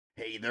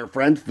Hey there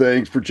friends,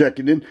 thanks for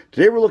checking in.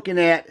 Today we're looking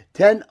at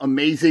 10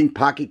 amazing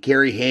pocket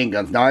carry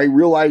handguns. Now I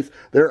realize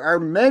there are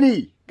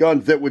many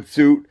guns that would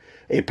suit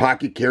a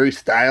pocket carry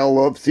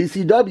style of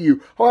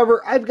CCW.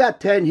 However, I've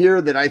got 10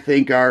 here that I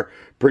think are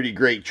pretty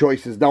great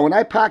choices. Now when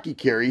I pocket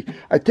carry,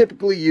 I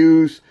typically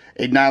use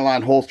a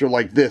nylon holster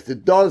like this.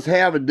 It does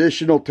have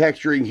additional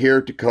texturing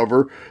here to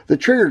cover the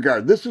trigger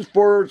guard. This is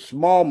for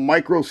small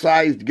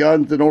micro-sized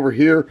guns, and over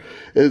here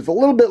is a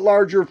little bit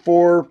larger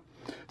for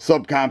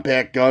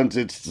subcompact guns.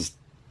 It's just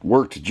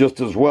works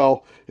just as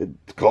well.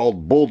 It's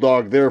called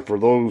Bulldog there for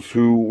those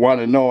who want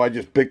to know. I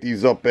just picked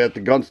these up at the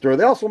gun store.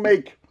 They also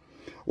make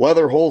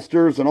leather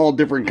holsters and all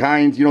different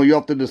kinds. You know, you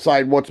have to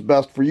decide what's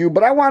best for you,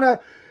 but I want to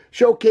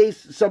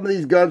showcase some of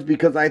these guns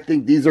because I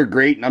think these are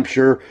great, and I'm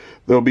sure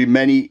there'll be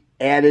many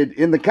added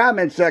in the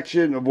comment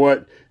section of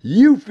what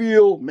you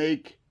feel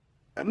make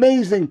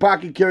amazing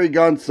pocket carry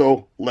guns.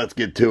 So let's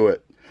get to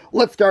it.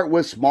 Let's start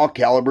with small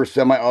caliber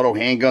semi-auto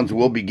handguns.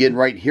 We'll begin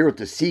right here with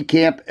the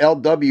Seacamp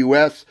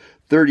LWS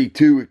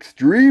 32.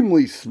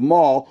 Extremely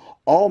small,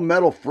 all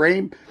metal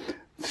frame,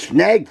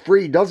 snag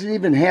free, doesn't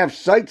even have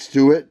sights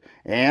to it,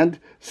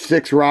 and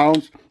 6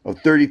 rounds of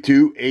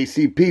 32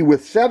 ACP.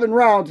 With 7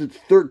 rounds, it's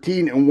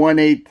 13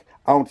 1/8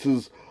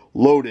 ounces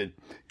loaded.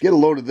 Get a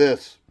load of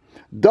this.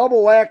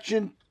 Double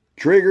action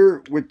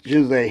trigger, which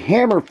is a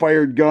hammer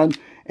fired gun,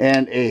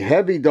 and a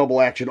heavy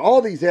double action.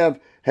 All these have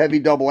heavy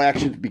double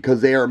actions because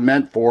they are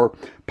meant for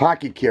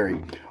pocket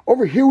carry.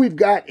 Over here we've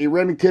got a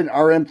Remington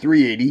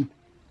RM380.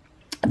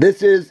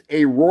 This is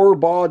a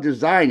Rohrball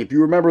design. If you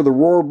remember the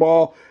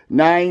Rohrball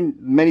 9,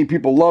 many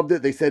people loved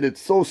it. They said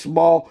it's so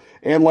small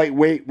and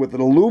lightweight with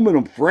an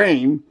aluminum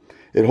frame.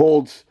 It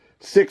holds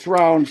 6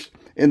 rounds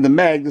in the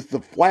mag. This is the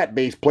flat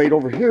base plate.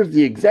 Over here is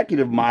the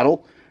executive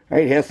model.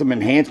 Right, it has some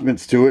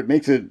enhancements to it.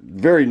 Makes it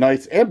very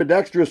nice.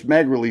 Ambidextrous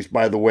mag release,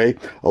 by the way.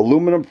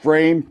 Aluminum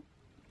frame,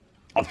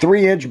 a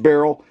 3-inch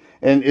barrel,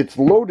 and its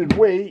loaded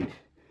weight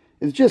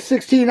is just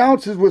 16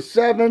 ounces with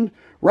 7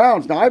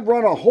 rounds. Now, I've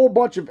run a whole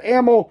bunch of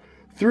ammo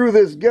through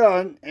this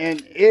gun,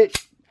 and it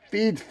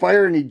feeds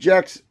fire and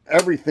ejects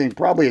everything.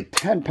 Probably a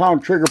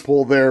 10-pound trigger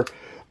pull there,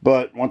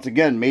 but once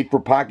again, made for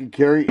pocket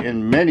carry,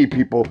 and many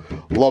people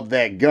love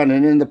that gun.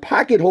 And in the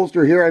pocket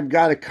holster here, I've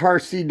got a Car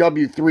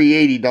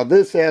CW380. Now,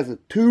 this has a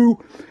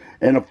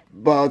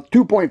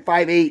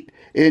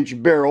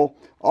 2.58-inch barrel.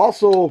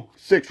 Also,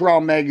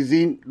 6-round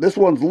magazine. This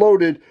one's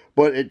loaded,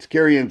 but it's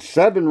carrying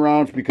 7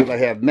 rounds because I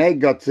have mag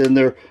guts in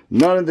there.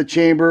 None in the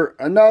chamber.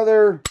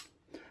 Another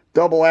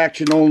double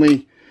action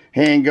only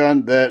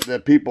handgun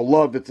that people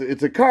love.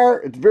 It's a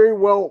car. It's very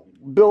well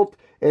built,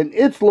 and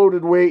its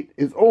loaded weight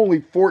is only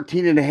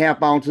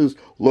 14.5 ounces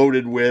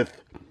loaded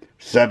with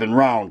 7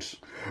 rounds.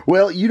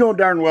 Well, you know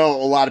darn well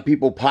a lot of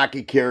people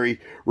pocket carry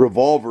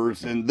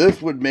revolvers, and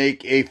this would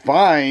make a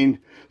fine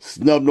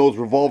snub-nosed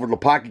revolver to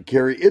pocket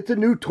carry. It's a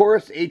new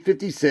Taurus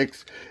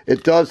 856.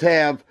 It does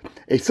have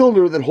a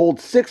cylinder that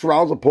holds 6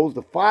 rounds opposed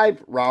to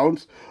 5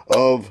 rounds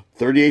of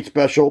 38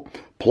 Special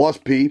plus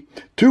P.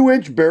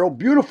 2-inch barrel,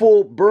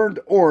 beautiful burned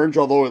orange,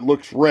 although it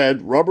looks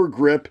red. Rubber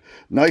grip,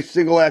 nice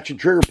single action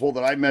trigger pull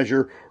that I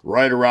measure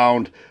right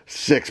around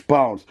 6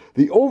 pounds.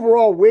 The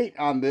overall weight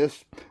on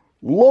this,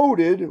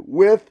 loaded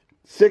with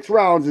 6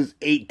 rounds, is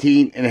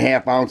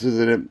 18.5 ounces,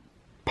 and it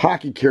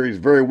pocket carries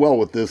very well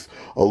with this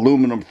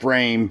aluminum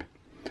frame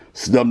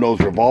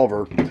snub-nosed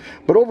revolver.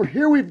 But over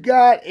here we've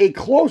got a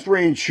close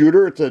range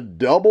shooter. It's a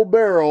double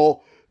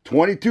barrel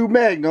 22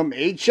 Magnum,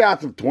 8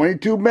 shots of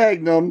 22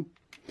 Magnum,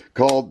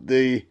 called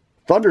the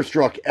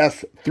Thunderstruck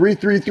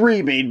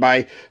S333, made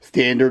by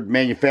Standard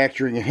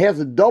Manufacturing. It has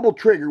a double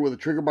trigger with a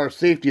trigger bar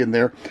safety in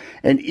there,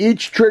 and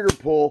each trigger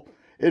pull,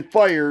 it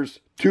fires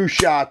 2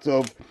 shots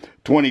of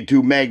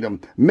 22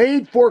 Magnum.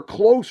 Made for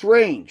close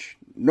range.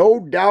 No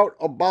doubt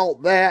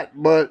about that,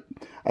 but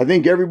I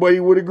think everybody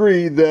would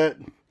agree that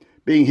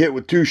being hit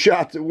with 2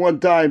 shots at one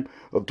time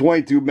of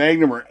 22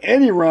 Magnum, or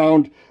any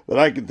round that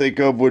I can think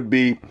of, would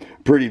be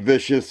pretty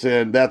vicious,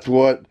 and that's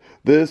what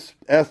this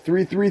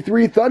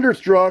S333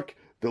 Thunderstruck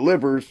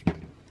delivers.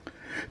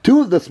 2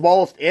 of the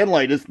smallest and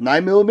lightest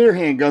 9mm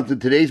handguns in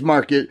today's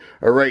market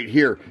are right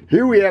here.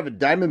 Here we have a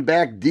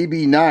Diamondback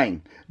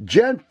DB9.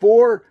 Gen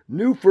 4,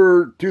 new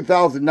for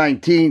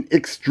 2019,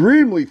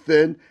 extremely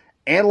thin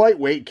and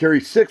lightweight,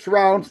 carries 6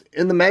 rounds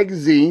in the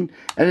magazine,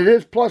 and it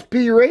is plus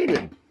P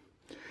rated.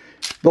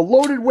 The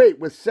loaded weight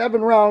with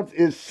 7 rounds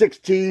is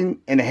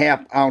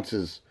 16.5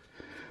 ounces.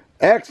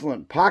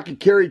 Excellent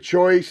pocket carry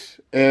choice,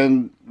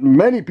 and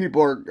many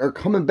people are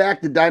coming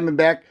back to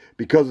Diamondback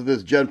because of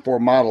this Gen 4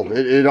 model.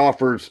 It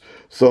offers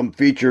some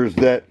features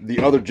that the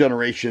other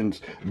generations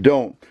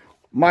don't.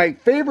 My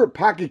favorite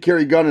pocket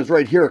carry gun is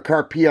right here, a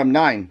Car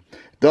PM9.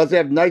 It does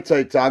have night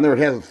sights on there. It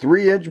has a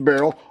 3-inch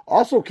barrel.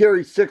 Also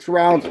carries 6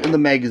 rounds in the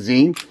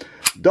magazine.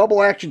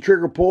 Double action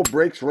trigger pull,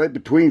 breaks right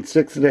between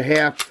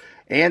 6.5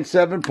 and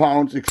 7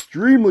 pounds.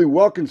 Extremely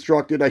well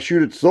constructed. I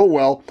shoot it so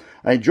well.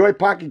 I enjoy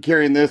pocket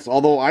carrying this,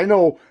 although I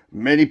know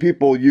many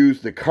people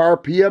use the Car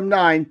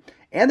PM9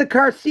 and the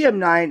Car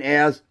CM9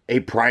 as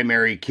a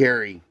primary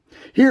carry.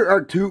 Here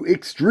are two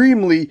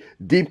extremely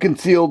deep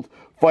concealed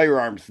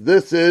firearms.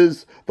 This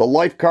is the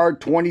Life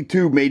Card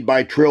 22 made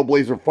by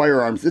Trailblazer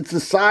Firearms. It's the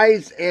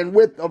size and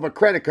width of a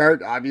credit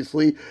card,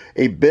 obviously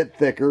a bit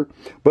thicker,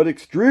 but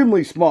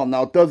extremely small.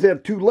 Now it does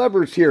have two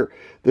levers here.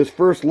 This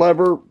first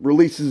lever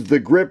releases the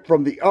grip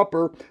from the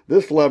upper.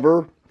 This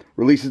lever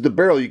releases the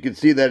barrel. You can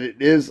see that it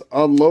is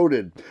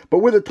unloaded. But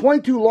with a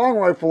 22 long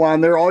rifle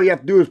on there, all you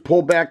have to do is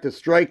pull back the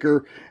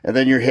striker, and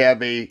then you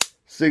have a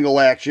single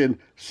action,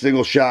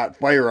 single shot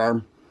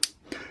firearm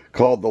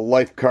called the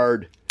Life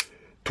Card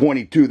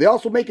 22. They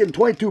also make it in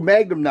 22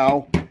 Magnum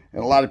now, and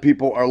a lot of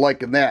people are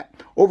liking that.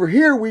 Over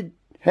here we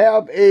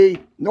have a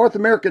North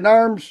American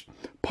Arms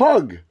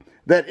Pug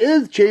that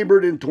is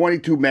chambered in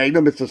 22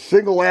 Magnum. It's a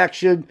single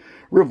action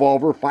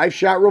revolver,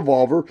 5-shot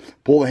revolver.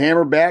 Pull the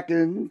hammer back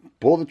and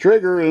pull the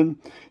trigger and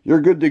you're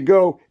good to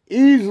go.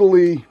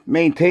 Easily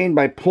maintained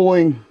by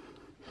pulling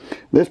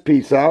this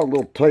piece out, a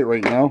little tight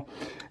right now,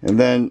 and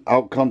then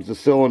out comes the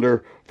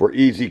cylinder for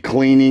easy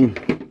cleaning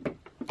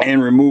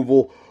and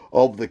removal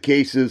of the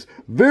cases.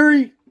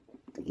 Very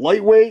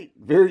lightweight,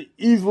 very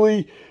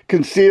easily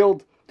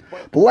concealed.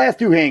 The last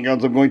two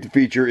handguns I'm going to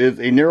feature is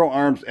a Narrow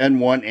Arms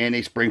N1 and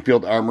a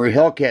Springfield Armory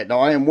Hellcat. Now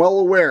I am well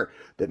aware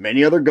that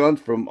many other guns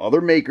from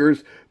other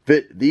makers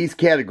fit these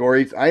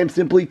categories. I am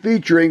simply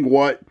featuring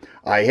what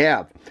I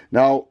have.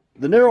 Now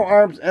the Narrow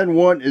Arms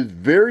N1 is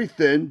very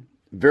thin,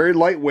 very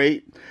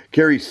lightweight,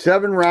 carries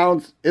 7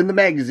 rounds in the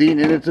magazine,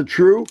 and it's a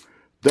true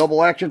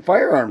double action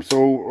firearm.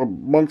 So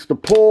amongst the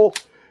pull,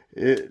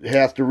 it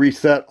has to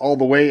reset all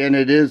the way, and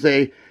it is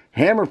a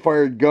hammer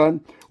fired gun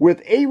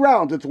with 8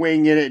 rounds. It's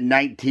weighing in at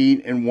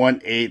 19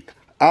 1/8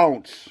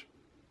 ounce.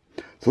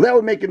 So that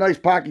would make a nice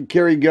pocket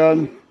carry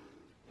gun.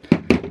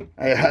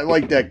 I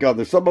like that gun.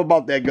 There's something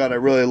about that gun I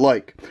really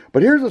like.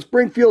 But here's a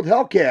Springfield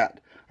Hellcat.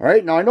 All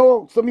right, now I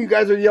know some of you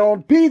guys are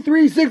yelling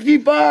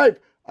P365.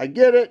 I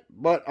get it,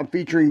 but I'm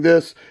featuring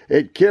this.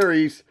 It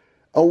carries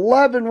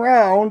 11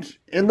 rounds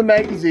in the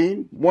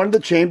magazine. One in the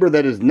chamber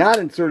that is not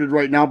inserted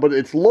right now, but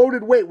its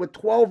loaded weight with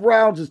 12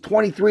 rounds is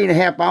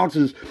 23.5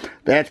 ounces.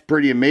 That's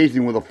pretty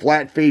amazing with a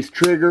flat face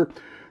trigger,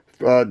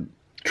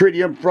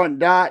 tritium front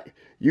dot,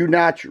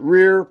 U-notch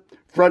rear,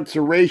 front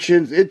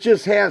serrations. It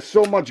just has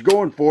so much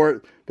going for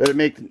it that it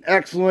makes an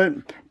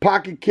excellent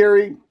pocket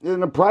carry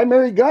and a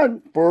primary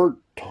gun for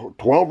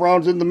 12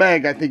 rounds in the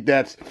mag. I think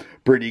that's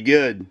pretty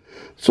good.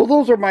 So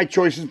those are my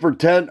choices for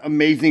 10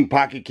 amazing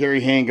pocket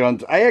carry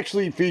handguns. I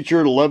actually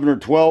featured 11 or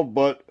 12,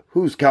 but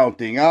who's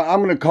counting?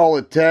 I'm going to call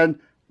it 10.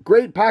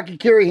 Great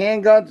pocket carry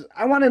handguns.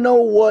 I want to know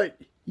what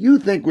you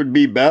think would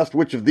be best,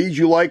 which of these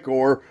you like,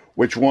 or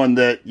which one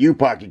that you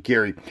pocket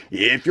carry.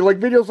 If you like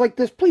videos like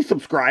this, please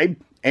subscribe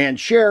and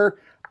share.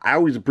 I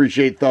always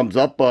appreciate thumbs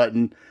up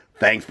button.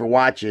 Thanks for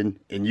watching,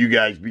 and you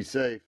guys be safe.